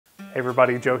Hey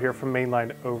everybody, Joe here from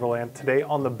Mainline Overland. Today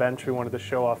on the bench we wanted to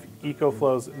show off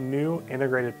Ecoflow's new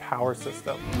integrated power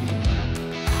system.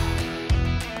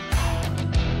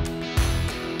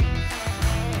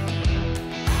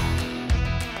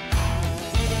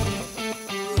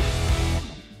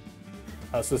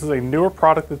 So this is a newer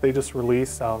product that they just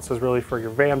released. This is really for your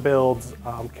van builds,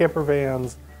 camper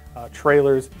vans,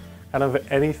 trailers, kind of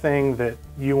anything that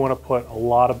you want to put a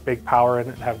lot of big power in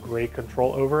and have great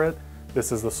control over it.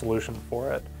 This is the solution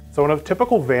for it. So in a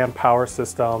typical van power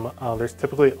system, there's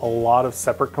typically a lot of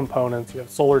separate components. You have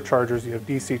solar chargers, you have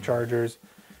DC chargers.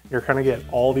 You're kind of get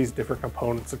all these different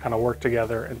components that kind of work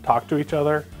together and talk to each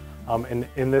other. And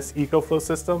in this Ecoflow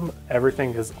system,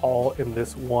 everything is all in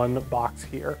this one box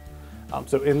here.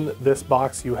 So in this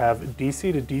box, you have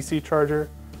DC to DC charger.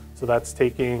 So that's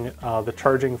taking the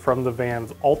charging from the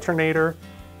van's alternator,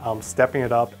 stepping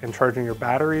it up and charging your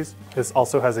batteries. This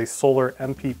also has a solar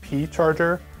MPP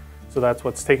charger. So that's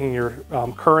what's taking your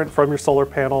current from your solar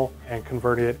panel and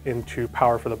converting it into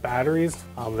power for the batteries.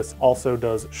 This also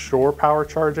does shore power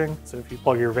charging. So if you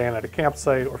plug your van at a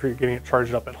campsite or if you're getting it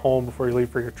charged up at home before you leave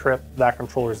for your trip, that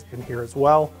controller is in here as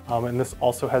well. And this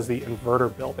also has the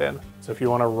inverter built in. So if you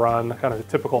want to run kind of the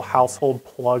typical household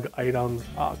plug items,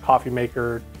 coffee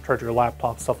maker, charge your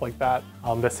laptop, stuff like that,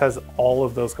 this has all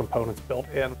of those components built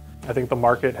in. I think the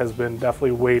market has been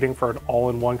definitely waiting for an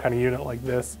all-in-one kind of unit like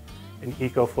this, and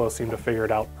Ecoflow seemed to figure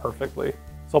it out perfectly.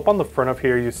 So up on the front of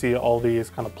here, you see all these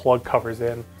kind of plug covers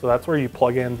in. So that's where you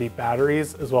plug in the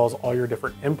batteries as well as all your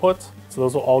different inputs. So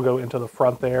those will all go into the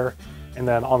front there. And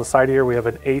then on the side here, we have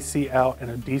an AC out and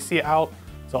a DC out.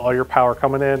 So all your power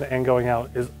coming in and going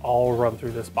out is all run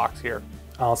through this box here.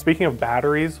 Speaking of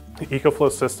batteries, the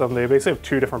Ecoflow system, they basically have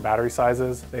two different battery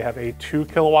sizes. They have a 2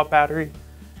 kilowatt battery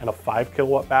and a 5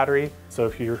 kilowatt battery. So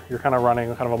if you're kind of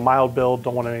running kind of a mild build,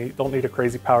 don't need a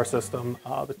crazy power system,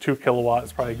 the 2 kilowatt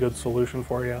is probably a good solution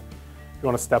for you. If you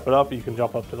want to step it up, you can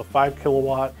jump up to the 5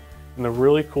 kilowatt. And the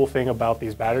really cool thing about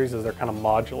these batteries is they're kind of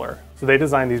modular. So they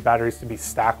designed these batteries to be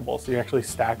stackable. So you actually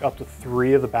stack up to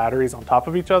 3 of the batteries on top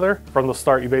of each other. From the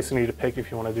start, you basically need to pick if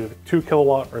you want to do the 2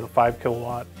 kilowatt or the 5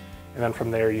 kilowatt. And then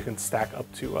from there, you can stack up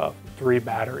to 3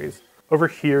 batteries. Over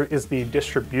here is the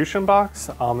distribution box.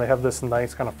 They have this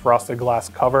nice kind of frosted glass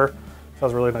cover. So it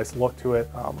has a really nice look to it.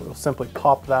 We'll simply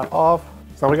pop that off.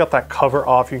 So now we got that cover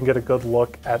off, you can get a good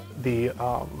look at the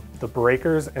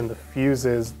breakers and the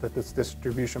fuses that this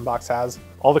distribution box has.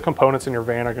 All the components in your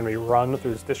van are going to be run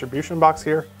through this distribution box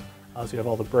here. So you have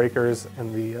all the breakers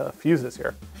and the fuses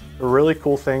here. A really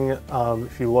cool thing,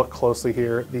 if you look closely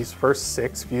here, these first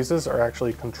 6 fuses are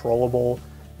actually controllable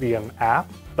via an app.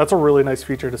 That's a really nice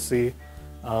feature to see.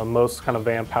 Most kind of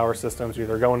van power systems, you're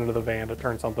either going into the van to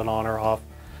turn something on or off,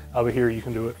 but here you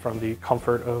can do it from the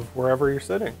comfort of wherever you're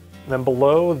sitting. And then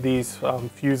below these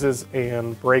fuses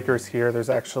and breakers here,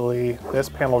 there's actually, this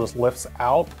panel just lifts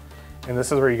out, and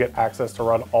this is where you get access to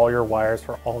run all your wires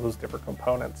for all those different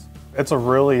components. It's a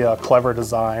really clever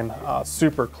design,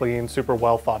 super clean, super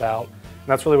well thought out. And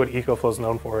that's really what Ecoflow is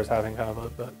known for, is having kind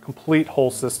of a complete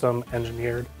whole system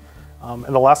engineered. And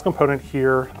the last component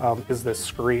here is this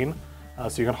screen.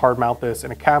 So you can hard mount this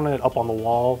in a cabinet up on the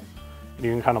wall. And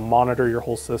you can kind of monitor your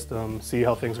whole system, see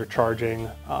how things are charging,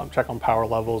 check on power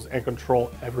levels, and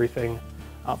control everything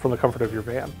from the comfort of your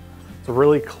van. It's a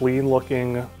really clean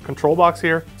looking control box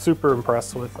here. Super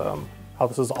impressed with how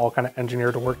this is all kind of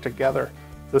engineered to work together.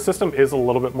 The system is a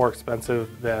little bit more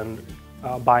expensive than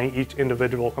buying each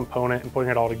individual component and putting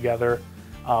it all together.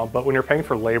 But when you're paying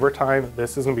for labor time,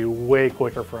 this is going to be way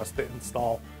quicker for us to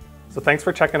install. So thanks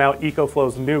for checking out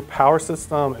Ecoflow's new power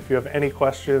system. If you have any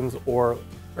questions or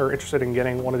are interested in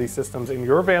getting one of these systems in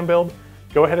your van build,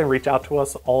 go ahead and reach out to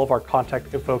us. All of our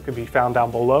contact info can be found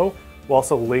down below. We'll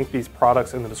also link these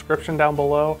products in the description down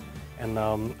below. And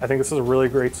I think this is a really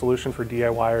great solution for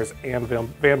DIYers and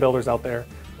van builders out there,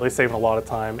 really saving a lot of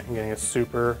time and getting a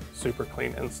super, super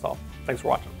clean install. Thanks for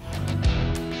watching.